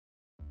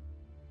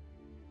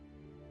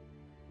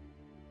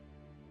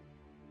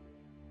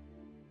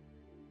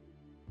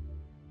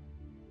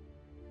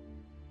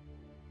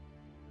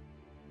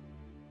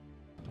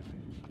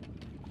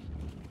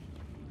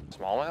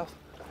smallmouth?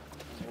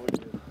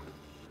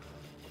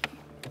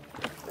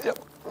 Yep.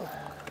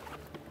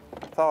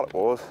 Thought it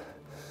was.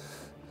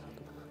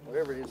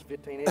 Whatever it is,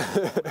 15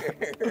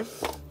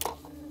 inches.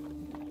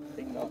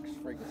 He knocks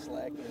freaking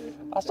slack in it.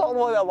 I saw the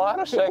way that line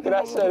was shaking.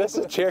 I said, "This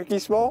is a Cherokee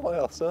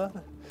smallmouth, son."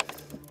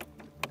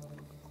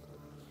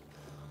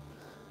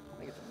 I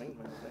think it's a meat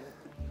mouth, ain't it?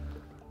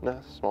 No,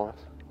 it's a smallmouth.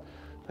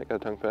 I got a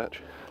tongue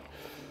patch.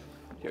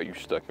 Yo, you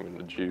stuck him in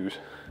the juice.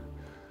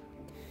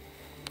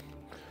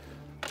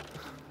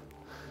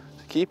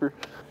 It's a keeper.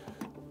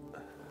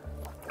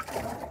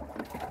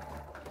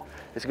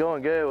 It's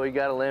going good. We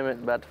got a limit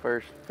about the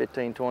first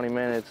 15, 20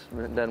 minutes.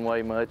 It doesn't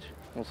weigh much.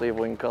 We'll see if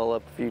we can cull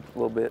up a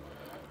little bit.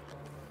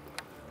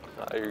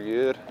 Oh, you're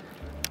good.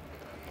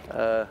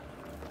 We're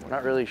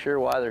not really sure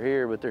why they're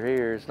here, but they're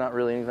here. It's not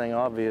really anything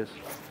obvious.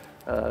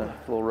 A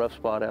little rough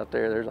spot out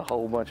there. There's a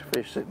whole bunch of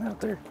fish sitting out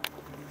there.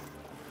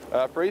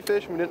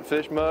 Pre-fishing, we didn't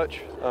fish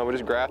much. We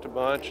just graphed a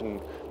bunch,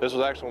 and this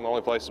was actually one of the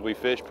only places we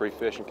fished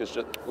pre-fishing because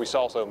we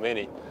saw so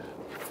many.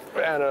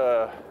 And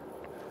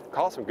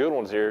caught some good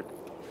ones here.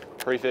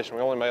 Pre-fishing,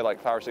 we only made like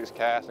 5 or 6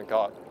 casts and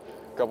caught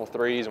a couple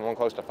 3s and one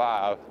close to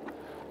 5.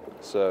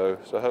 So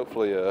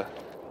hopefully we'll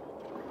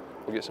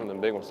get some of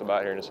them big ones to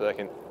bite here in a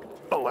second.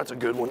 Oh, that's a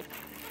good one.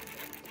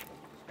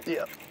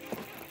 Yep.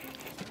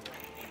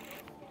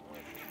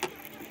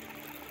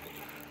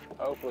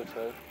 Hopefully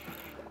so.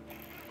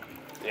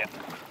 Yeah.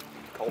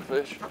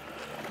 Goldfish.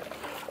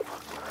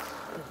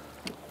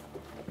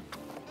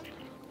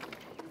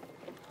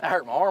 I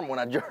hurt my arm when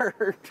I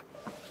jerked.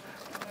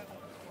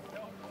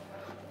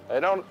 They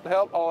don't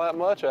help all that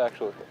much,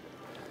 actually.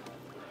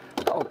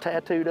 All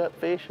tattooed up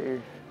fish here.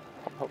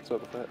 What's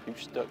up with that? You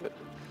stuck it.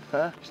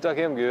 Huh? You stuck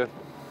him good.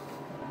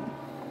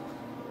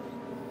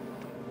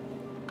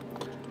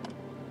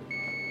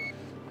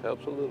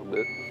 Helps a little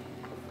bit.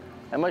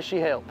 How much she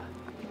help?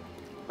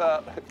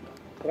 About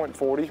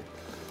 0.40.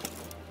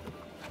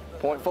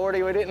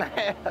 0.40 we didn't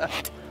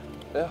have.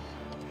 Yeah.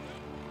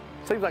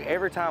 Seems like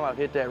every time I've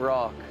hit that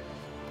rock,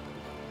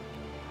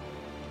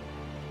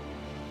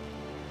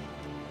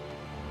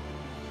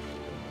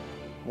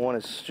 one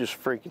has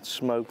just freaking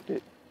smoked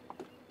it.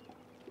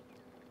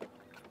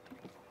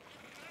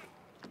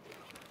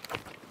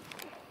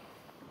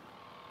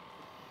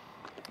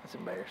 That's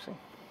embarrassing.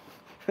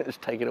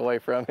 Just take it away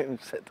from him.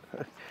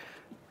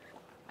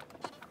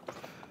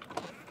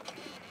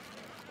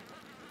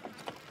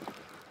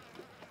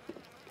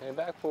 Came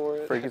back for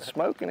it. Freaking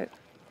smoking it.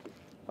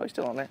 Oh, he's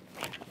still on there.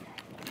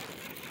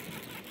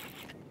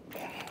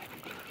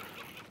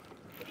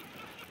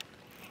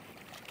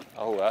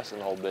 Oh, that's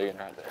an old big one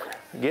right there.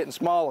 Getting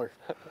smaller.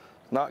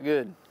 Not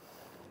good.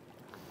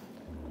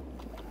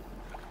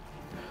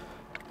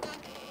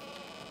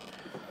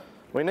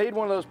 We need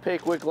one of those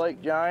Pickwick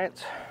Lake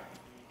Giants.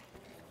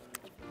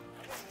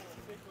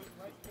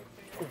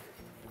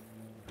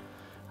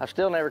 I've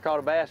still never caught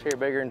a bass here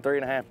bigger than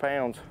 3.5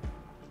 pounds.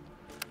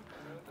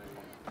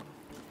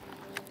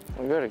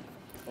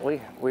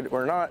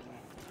 We're not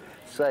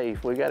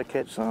safe. We got to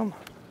catch some.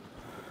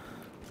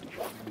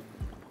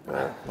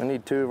 We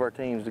need 2 of our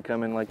teams to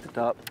come in like the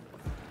top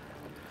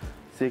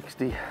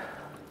 60.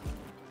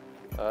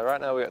 Right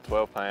now we got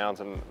 12 pounds,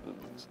 and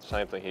it's the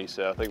same thing he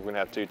said. I think we're gonna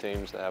have 2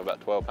 teams that have about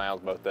 12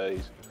 pounds both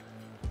days.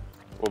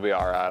 We'll be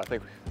all right. I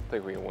think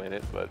we can win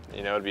it, but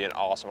you know, it'd be an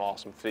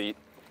awesome feat,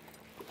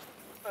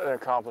 an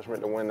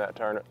accomplishment to win that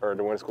tournament or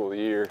to win School of the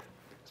Year.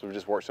 So we've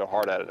just worked so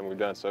hard at it, and we've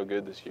done so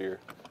good this year.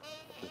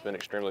 It's been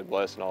extremely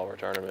blessed in all of our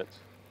tournaments.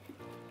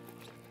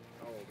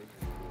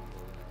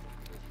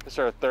 This is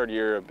our 3rd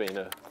year of being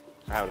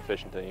having a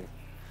fishing team,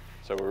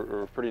 so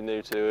we're pretty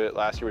new to it.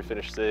 Last year we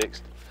finished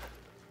 6th,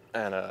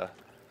 and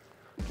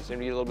we seem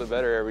to get a little bit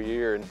better every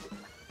year and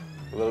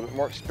a little bit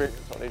more experience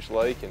on each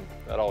lake, and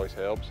that always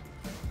helps.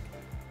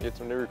 Get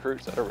some new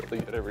recruits that are really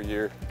good every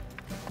year.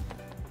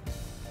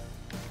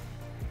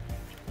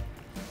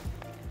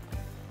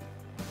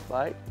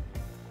 Bite?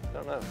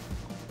 Don't know.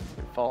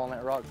 Fall on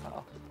that rock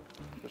pile.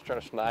 Just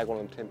trying to snag one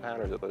of them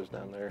 10-pounders that lives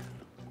down there.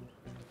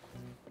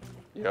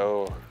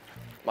 Yo,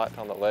 might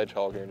find the ledge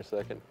hog here in a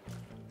second.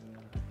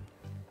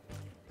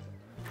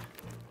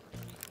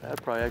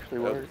 That'd probably actually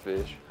That work. was a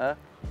fish. Huh?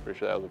 Pretty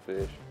sure that was a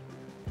fish.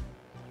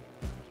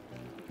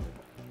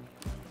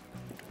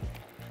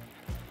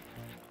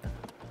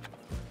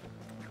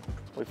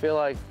 We feel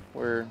like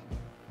we're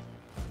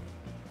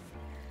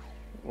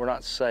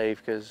not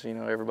safe because, you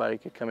know, everybody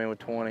could come in with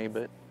 20,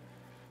 but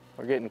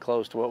we're getting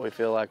close to what we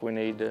feel like we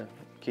need to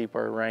keep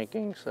our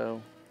ranking.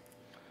 So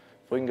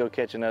if we can go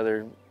catch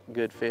another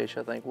good fish,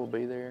 I think we'll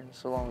be there.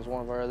 So long as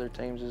one of our other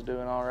teams is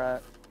doing all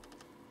right,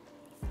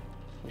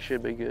 we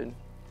should be good.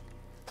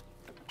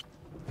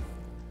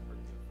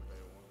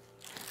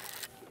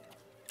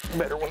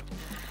 Better one.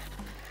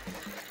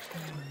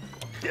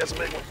 Yes, a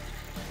big one.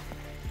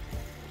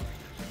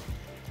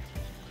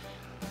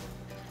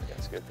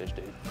 That's a good fish,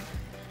 dude.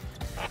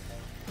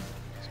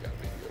 It's gotta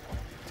be a good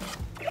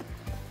one.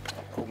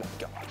 Oh my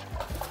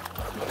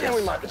God. Yeah,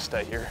 we might just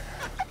stay here.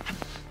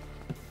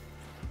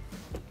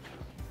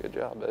 Good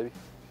job, baby.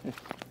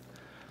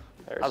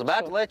 There I was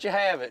about to let you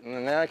have it,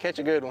 and then I catch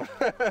a good one.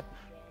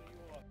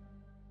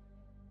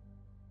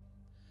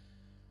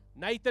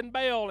 Nathan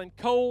Bell and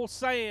Cole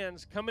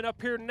Sands coming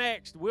up here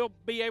next. We'll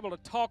be able to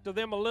talk to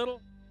them a little.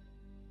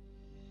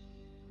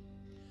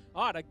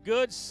 All right, a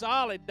good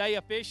solid day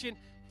of fishing.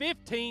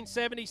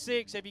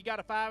 1576. Have you got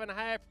a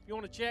 5.5 you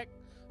want to check?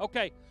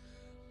 Okay,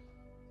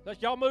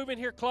 let's y'all move in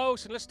here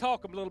close and let's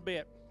talk a little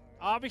bit.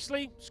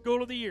 Obviously,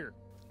 school of the year.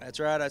 That's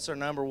right. That's our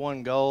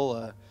 #1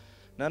 goal.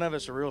 None of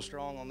us are real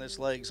strong on this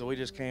lake, so we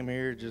just came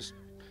here just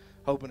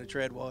hoping to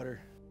tread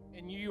water.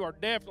 And you are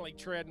definitely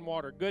treading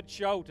water. Good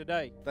show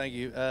today. Thank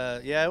you.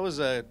 Yeah, it was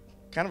a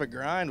kind of a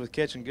grind with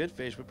catching good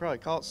fish. We probably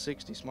caught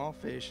 60 small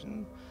fish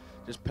and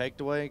just pecked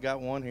away.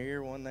 Got one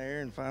here, one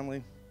there, and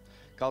finally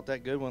caught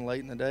that good one late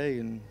in the day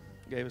and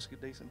gave us a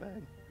decent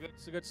bag. Good,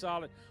 it's a good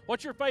solid.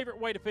 What's your favorite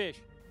way to fish?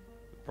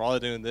 Probably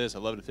doing this. I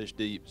love to fish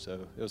deep,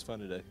 so it was fun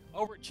today.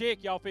 Over at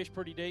Chick, y'all fish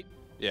pretty deep.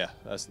 Yeah,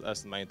 that's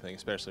the main thing,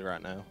 especially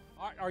right now.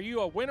 Are you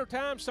a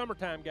wintertime,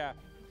 summertime guy?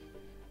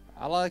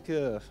 I like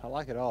it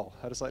all.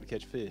 I just like to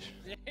catch fish.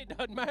 It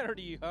doesn't matter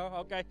to you,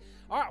 huh? Okay.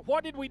 All right,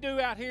 what did we do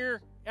out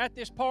here at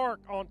this park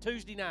on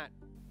Tuesday night?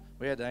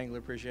 We had the Angler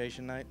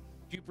Appreciation Night.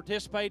 Did you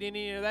participate in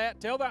any of that?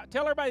 Tell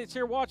everybody that's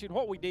here watching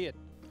what we did.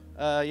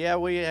 Yeah,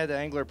 we had the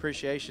Angler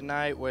Appreciation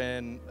Night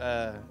when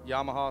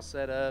Yamaha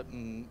set up,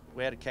 and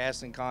we had a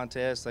casting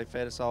contest. They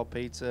fed us all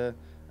pizza.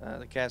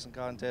 The casting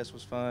contest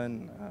was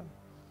fun.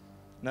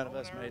 None of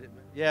us made it.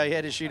 But yeah, you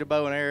had to shoot a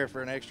bow and arrow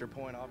for an extra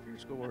point off your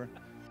score.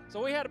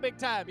 So we had a big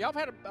time. Y'all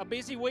have had a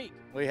busy week.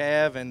 We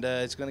have, and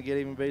it's going to get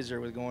even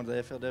busier with going to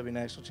the FLW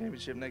National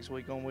Championship next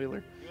week on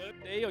Wheeler.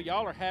 Good deal.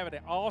 Y'all are having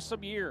an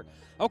awesome year.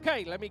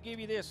 Okay, let me give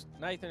you this.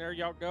 Nathan, there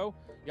y'all go.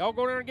 Y'all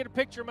go there and get a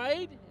picture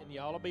made, and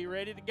y'all will be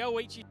ready to go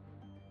each.